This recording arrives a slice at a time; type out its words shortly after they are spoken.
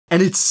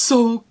and it's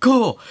so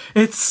cool.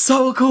 It's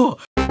so cool.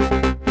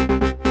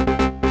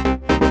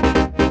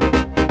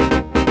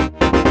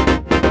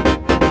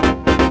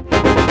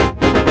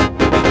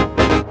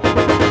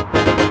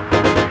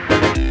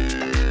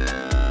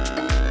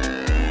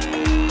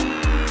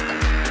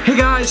 Hey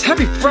guys,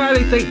 happy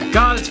Friday, thank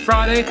God it's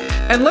Friday,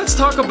 and let's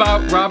talk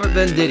about Robert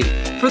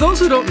Venditti. For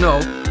those who don't know,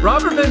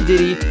 Robert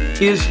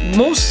Venditti is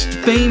most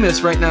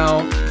famous right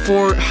now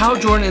for Hal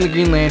Jordan and the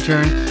Green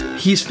Lantern.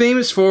 He's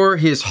famous for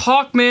his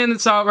Hawkman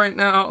that's out right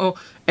now,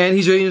 and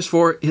he's famous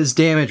for his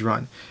Damage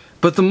run.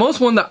 But the most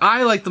one that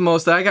I like the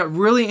most, that I got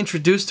really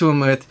introduced to him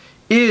with,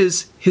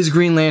 is his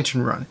Green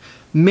Lantern run.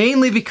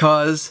 Mainly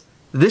because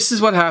this is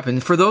what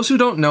happened. For those who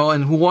don't know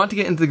and who want to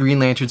get into the Green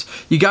Lanterns,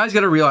 you guys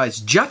got to realize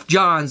Geoff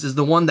Johns is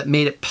the one that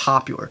made it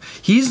popular.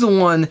 He's the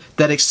one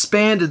that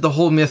expanded the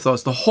whole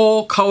mythos, the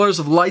whole colors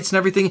of lights and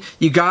everything.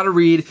 You got to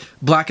read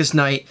Blackest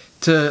Night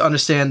to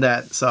understand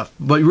that stuff.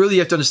 But really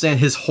you have to understand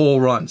his whole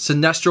run.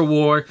 Sinestro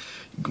War,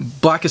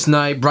 Blackest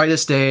Night,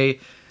 Brightest Day,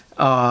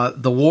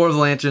 the War of the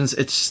Lanterns,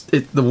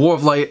 the War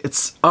of Light.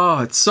 It's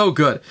so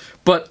good.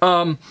 But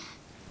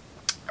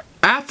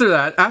after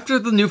that, after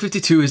the New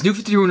 52, his New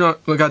 52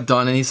 got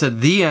done, and he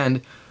said, the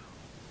end,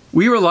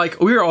 we were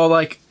all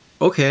like,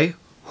 okay,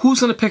 who's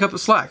going to pick up the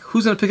slack?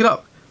 Who's going to pick it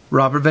up?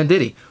 Robert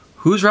Venditti.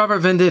 Who's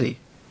Robert Venditti?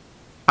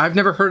 I've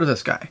never heard of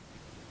this guy.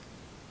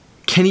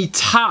 Can he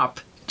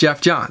top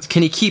Geoff Johns?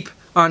 Can he keep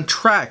on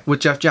track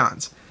with Geoff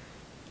Johns?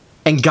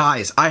 And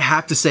guys, I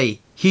have to say,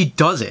 he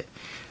does it.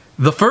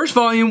 The first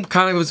volume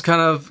was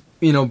kind of,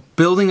 you know,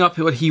 building up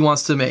what he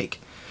wants to make.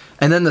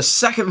 And then the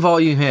second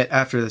volume hit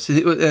after this.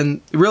 And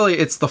really,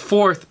 it's the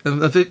fourth,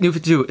 the New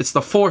 52, it's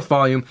the fourth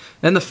volume,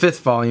 then the fifth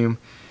volume,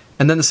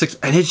 and then the sixth,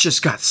 and it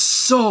just got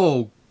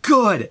so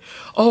good.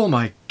 Oh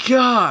my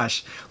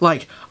gosh.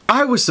 Like,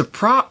 I was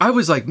surprised. I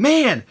was like,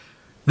 man,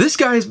 this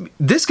guy's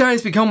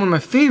become one of my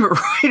favorite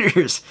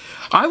writers.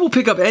 I will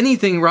pick up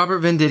anything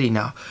Robert Venditti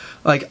now.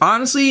 Like,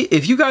 honestly,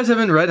 if you guys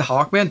haven't read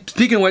Hawkman,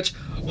 speaking of which,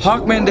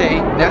 Hawkman Day,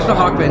 National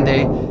Hawkman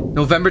Day,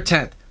 November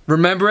 10th.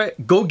 Remember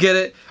it, go get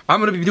it. I'm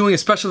going to be doing a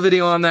special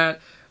video on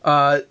that,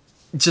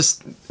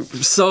 just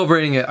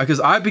celebrating it, because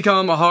I've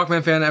become a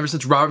Hawkman fan ever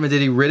since Robert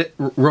Venditti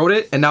wrote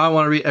it, and now I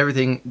want to read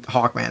everything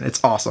Hawkman.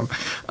 It's awesome.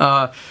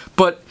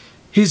 But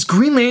his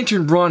Green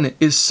Lantern run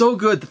is so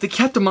good that they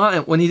kept him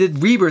on when he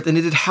did Rebirth and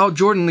he did Hal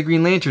Jordan and the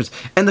Green Lanterns.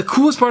 And the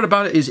coolest part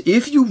about it is,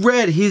 if you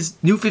read his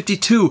New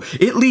 52,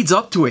 it leads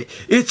up to it.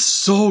 It's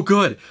so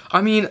good.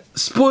 I mean,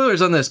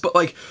 spoilers on this, but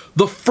like,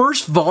 the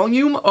first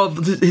volume of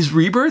his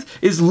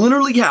Rebirth is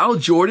literally Hal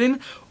Jordan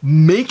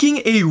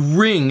making a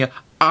ring,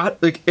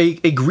 like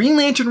a Green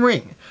Lantern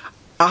ring,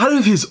 out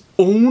of his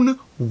own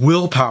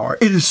willpower.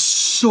 It is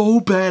so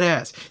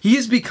badass. He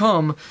has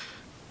become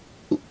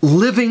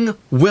living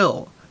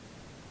will.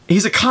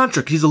 He's a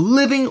construct. He's a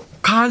living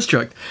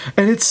construct,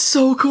 and it's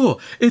so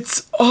cool.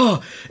 It's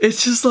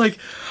just like,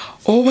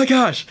 oh my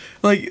gosh,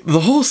 like the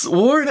whole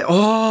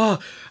war.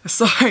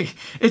 Sorry,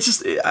 it's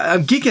just,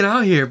 I'm geeking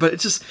out here, but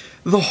it's just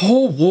the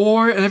whole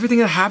war and everything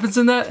that happens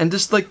in that, and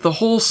just like the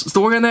whole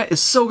story on that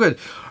is so good.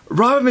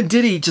 Robert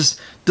Venditti just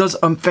does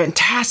a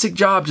fantastic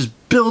job just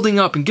building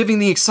up and giving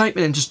the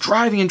excitement and just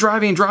driving and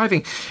driving and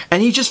driving.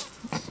 And he just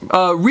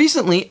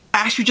recently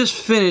actually just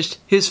finished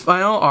his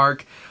final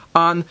arc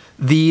on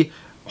the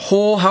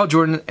whole Hal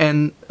Jordan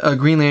and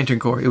Green Lantern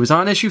Corps. It was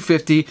on issue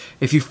 50.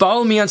 If you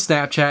follow me on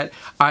Snapchat,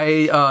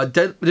 I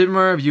did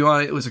my review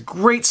on it. It was a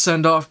great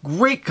send-off,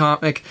 great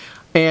comic,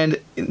 and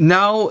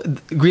now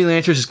Green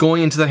Lantern is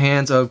going into the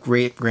hands of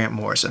great Grant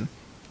Morrison.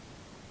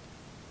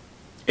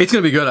 It's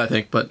going to be good, I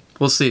think, but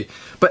we'll see.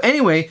 But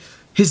anyway,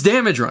 his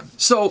Damage run.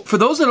 So, for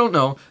those that don't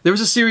know, there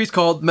was a series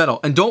called Metal,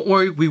 and don't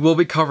worry, we will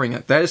be covering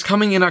it. That is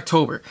coming in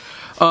October.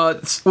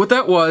 What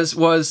that was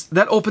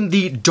that opened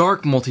the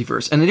Dark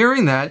Multiverse, and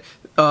during that,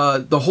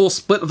 the whole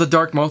split of the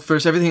Dark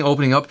Multiverse, everything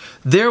opening up,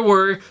 there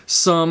were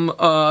some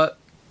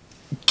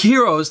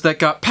heroes that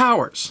got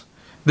powers.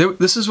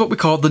 This is what we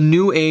call the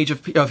new age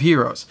of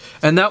heroes.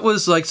 And that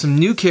was like some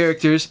new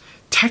characters,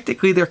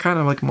 technically they're kind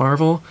of like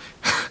Marvel,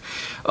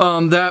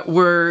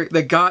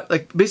 that got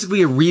like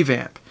basically a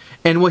revamp.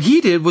 And what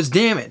he did was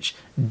Damage.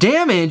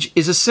 Damage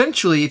is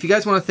essentially, if you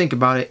guys want to think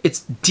about it,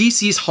 it's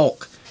DC's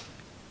Hulk.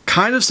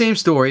 Kind of same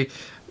story.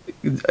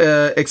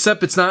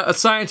 Except it's not a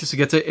scientist who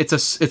gets it. It's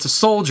a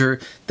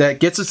soldier that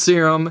gets a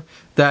serum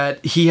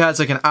that he has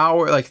like an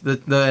hour. Like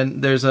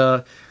there's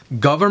a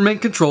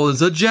government control.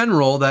 There's a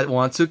general that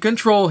wants to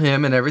control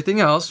him and everything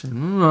else.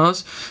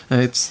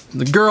 It's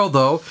the girl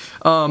though,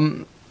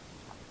 and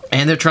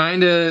they're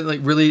trying to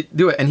like really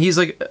do it. And he's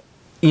like,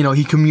 you know,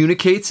 he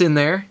communicates in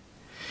there,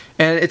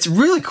 and it's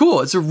really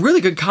cool. It's a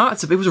really good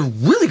concept. It was a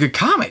really good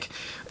comic.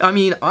 I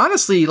mean,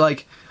 honestly,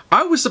 like,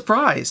 I was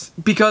surprised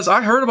because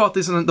I heard about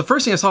this and the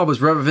first thing I saw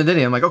was Robert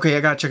Venditti. I'm like, okay, I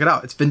gotta check it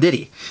out. It's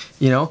Venditti,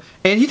 you know?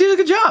 And he did a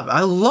good job.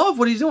 I love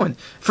what he's doing.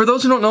 For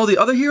those who don't know, the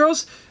other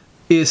heroes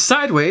is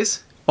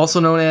Sideways, also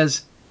known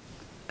as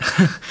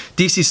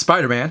DC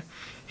Spider-Man.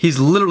 He's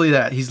literally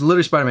that. He's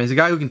literally Spider-Man. He's a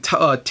guy who can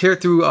tear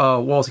through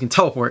walls. He can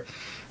teleport.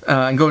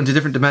 and go into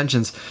different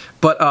dimensions.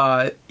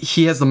 But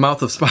he has the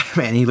mouth of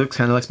Spider-Man. He looks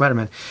kind of like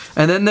Spider-Man.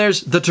 And then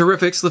there's the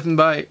Terrifics,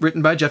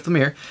 written by Jeff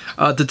Lemire.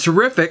 The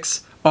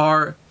Terrifics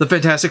are the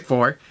Fantastic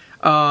Four.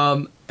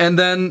 And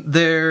then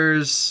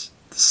there's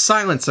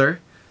Silencer,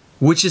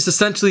 which is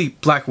essentially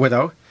Black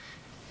Widow.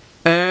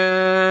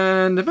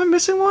 And am I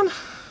missing one?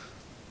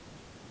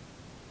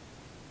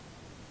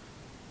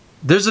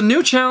 There's a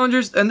new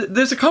Challengers, and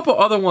there's a couple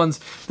other ones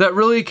that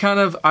really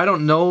kind of, I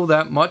don't know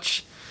that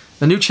much.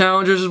 The New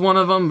Challengers is one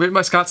of them, written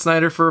by Scott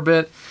Snyder for a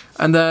bit.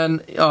 And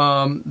then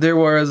there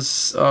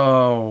was,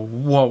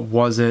 what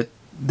was it?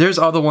 There's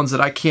other ones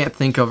that I can't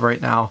think of right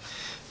now.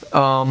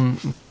 But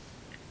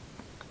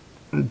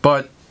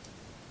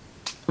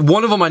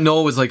one of them I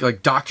know is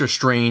like Doctor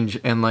Strange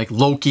and like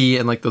Loki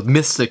and like the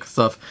Mystic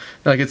stuff.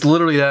 Like it's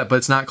literally that, but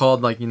it's not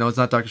called like, you know, it's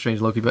not Doctor Strange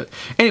Loki. But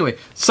anyway,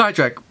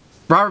 sidetrack.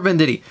 Robert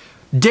Venditti.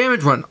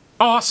 Damage Run,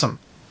 awesome,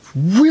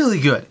 really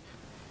good.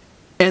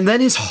 And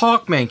then his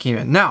Hawkman came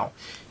in. Now,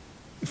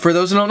 for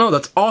those who don't know,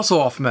 that's also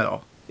off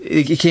Metal.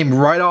 It came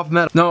right off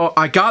Metal. No,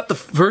 I got the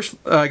first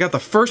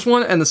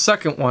one and the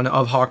second one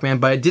of Hawkman,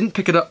 but I didn't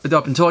pick it up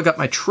until I got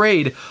my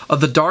trade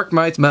of the Dark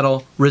Knights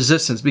Metal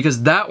Resistance,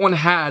 because that one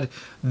had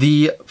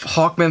the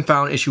Hawkman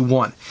Found issue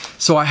 1.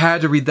 So I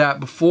had to read that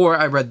before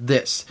I read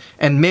this.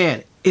 And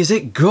man, is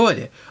it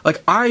good.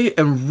 Like, I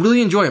am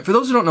really enjoying it. For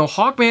those who don't know,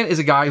 Hawkman is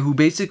a guy who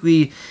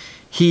basically,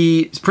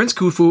 he's Prince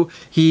Khufu.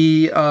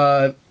 He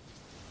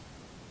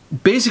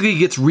basically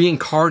gets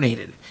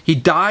reincarnated. He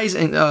dies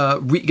and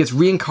gets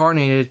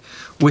reincarnated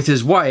with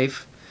his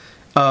wife,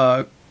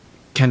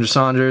 Kendra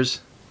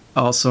Saunders,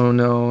 also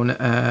known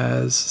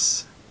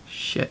as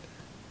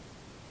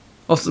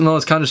also known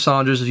as Kendra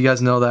Saunders, if you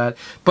guys know that.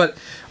 But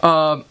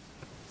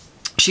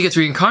she gets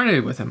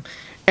reincarnated with him.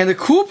 And the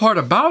cool part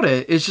about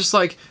it is just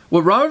like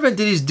what Robert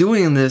Venditti's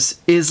doing in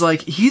this is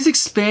like he's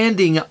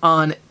expanding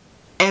on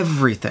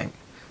everything.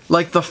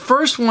 Like the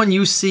first one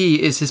you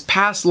see is his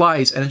past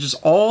lives, and it's just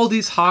all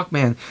these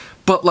Hawkman.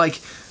 But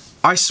like,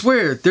 I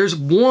swear, there's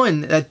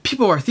one that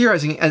people are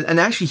theorizing, and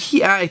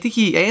actually I think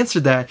he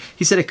answered that.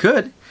 He said it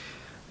could.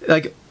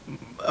 Like,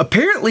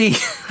 apparently,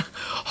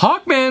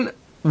 Hawkman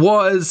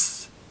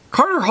was,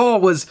 Carter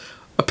Hall was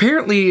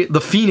apparently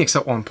the Phoenix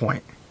at one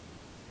point.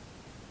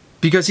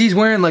 Because he's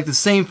wearing like the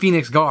same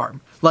Phoenix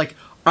garb. Like,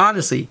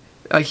 honestly,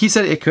 like he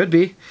said it could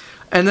be.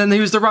 And then he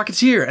was the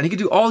Rocketeer, and he could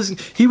do all these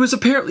things. He was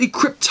apparently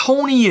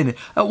Kryptonian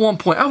at one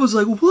point. I was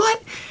like,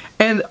 what?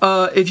 And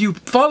if you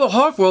follow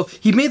Hawkworld,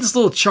 he made this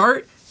little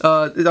chart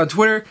on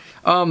Twitter.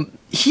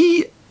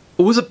 He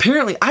was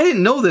apparently, I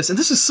didn't know this, and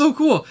this is so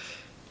cool.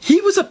 He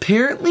was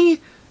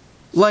apparently,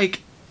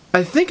 like,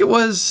 I think it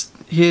was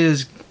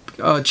his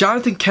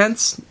Jonathan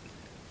Kent's,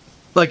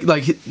 like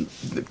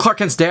Clark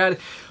Kent's dad,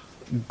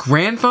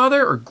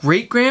 grandfather or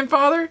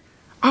great-grandfather.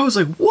 I was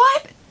like,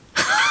 what?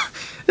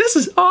 This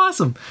is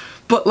awesome.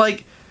 But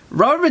like,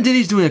 Robert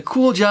Venditti's doing a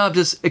cool job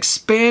just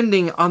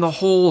expanding on the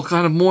whole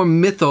kind of more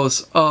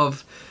mythos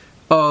of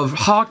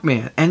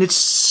Hawkman, and it's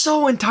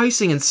so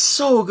enticing and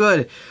so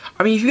good.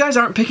 I mean, if you guys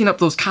aren't picking up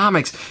those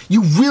comics,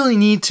 you really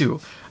need to.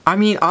 I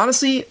mean,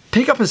 honestly,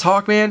 pick up his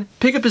Hawkman,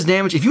 pick up his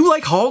Damage. If you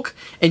like Hulk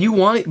and you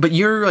want it, but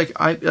you're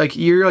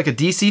you're like a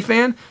DC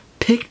fan,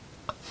 pick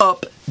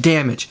up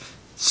Damage.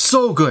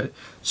 So good,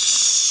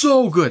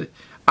 so good.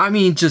 I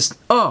mean, just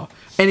oh.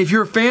 And if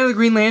you're a fan of the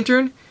Green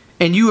Lantern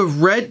and you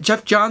have read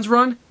Jeff Johns'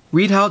 run,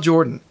 read Hal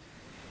Jordan.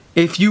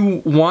 If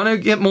you want to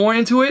get more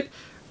into it,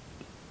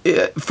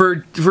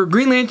 for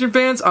Green Lantern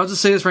fans, I'll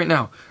just say this right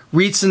now.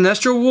 Read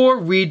Sinestro War,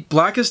 read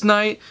Blackest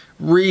Night,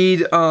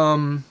 read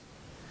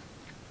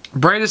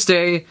Brightest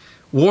Day,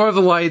 War of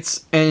the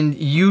Lights, and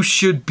you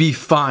should be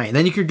fine.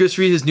 Then you could just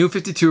read his New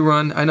 52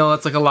 run. I know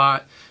that's like a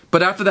lot,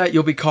 but after that,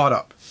 you'll be caught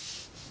up.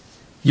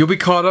 You'll be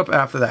caught up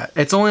after that.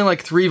 It's only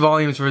like 3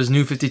 volumes for his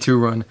New 52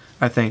 run,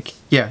 I think.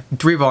 Yeah,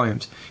 3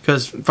 volumes.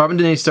 Because Robert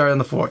Venditty started on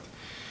the 4th.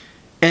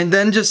 And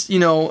then just, you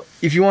know,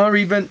 if you want to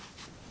read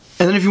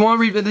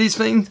these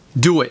things,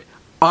 do it.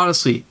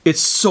 Honestly,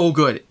 it's so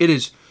good. It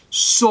is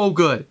so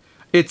good.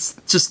 It's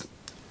just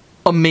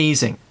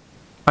amazing.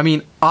 I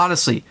mean,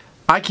 honestly,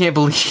 I can't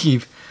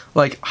believe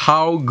like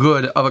how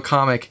good of a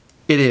comic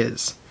it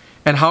is.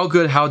 And how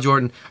good Hal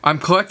Jordan. I'm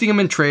collecting them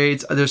in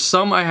trades. There's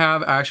some I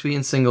have actually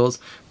in singles,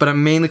 but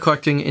I'm mainly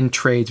collecting in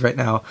trades right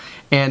now.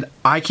 And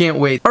I can't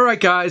wait. Alright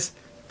guys,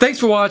 thanks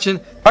for watching.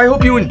 I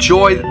hope you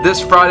enjoyed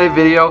this Friday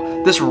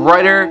video, this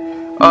writer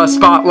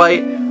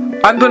spotlight.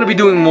 I'm going to be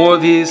doing more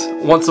of these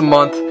once a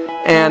month.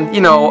 And,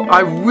 you know,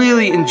 I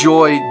really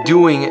enjoy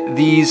doing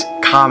these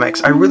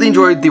comics. I really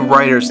enjoy the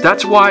writers.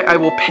 That's why I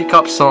will pick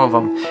up some of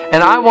them.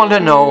 And I want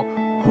to know,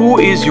 who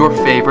is your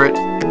favorite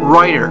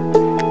writer?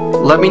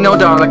 Let me know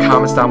down in the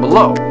comments down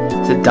below.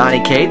 Is it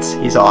Donny Cates?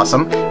 He's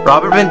awesome.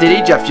 Robert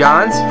Venditti, Jeff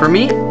Johns. For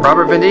me,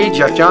 Robert Venditti,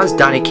 Jeff Johns,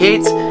 Donny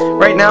Cates.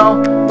 Right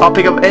now, I'll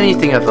pick up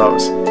anything of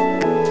those.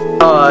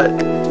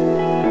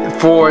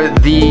 For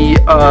the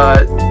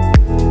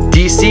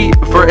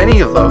DC, for any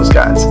of those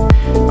guys.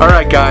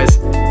 Alright guys,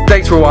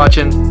 thanks for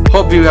watching.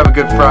 Hope you have a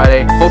good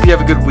Friday. Hope you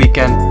have a good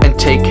weekend. And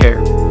take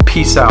care.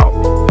 Peace out.